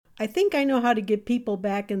I think I know how to get people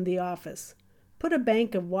back in the office. Put a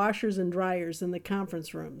bank of washers and dryers in the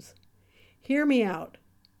conference rooms. Hear me out.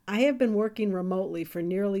 I have been working remotely for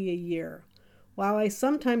nearly a year. While I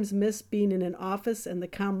sometimes miss being in an office and the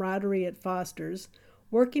camaraderie it fosters,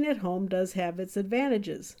 working at home does have its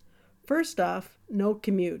advantages. First off, no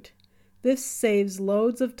commute. This saves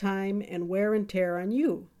loads of time and wear and tear on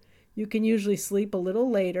you. You can usually sleep a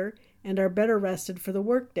little later and are better rested for the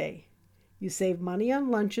workday. You save money on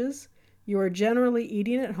lunches. You are generally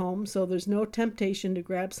eating at home, so there's no temptation to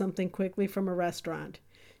grab something quickly from a restaurant.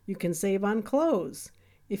 You can save on clothes.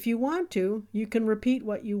 If you want to, you can repeat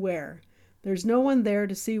what you wear. There's no one there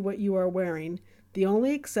to see what you are wearing, the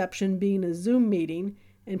only exception being a Zoom meeting,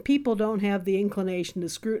 and people don't have the inclination to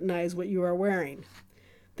scrutinize what you are wearing.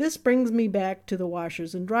 This brings me back to the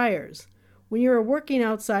washers and dryers. When you are working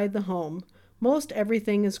outside the home, most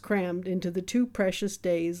everything is crammed into the 2 precious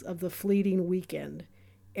days of the fleeting weekend: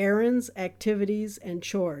 errands, activities, and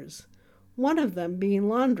chores. One of them being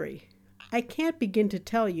laundry. I can't begin to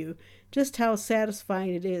tell you just how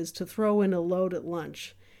satisfying it is to throw in a load at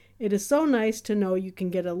lunch. It is so nice to know you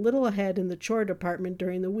can get a little ahead in the chore department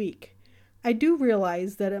during the week. I do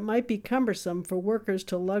realize that it might be cumbersome for workers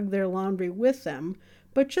to lug their laundry with them,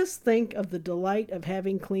 but just think of the delight of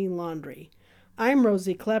having clean laundry. I'm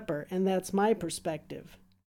Rosie Klepper, and that's my perspective.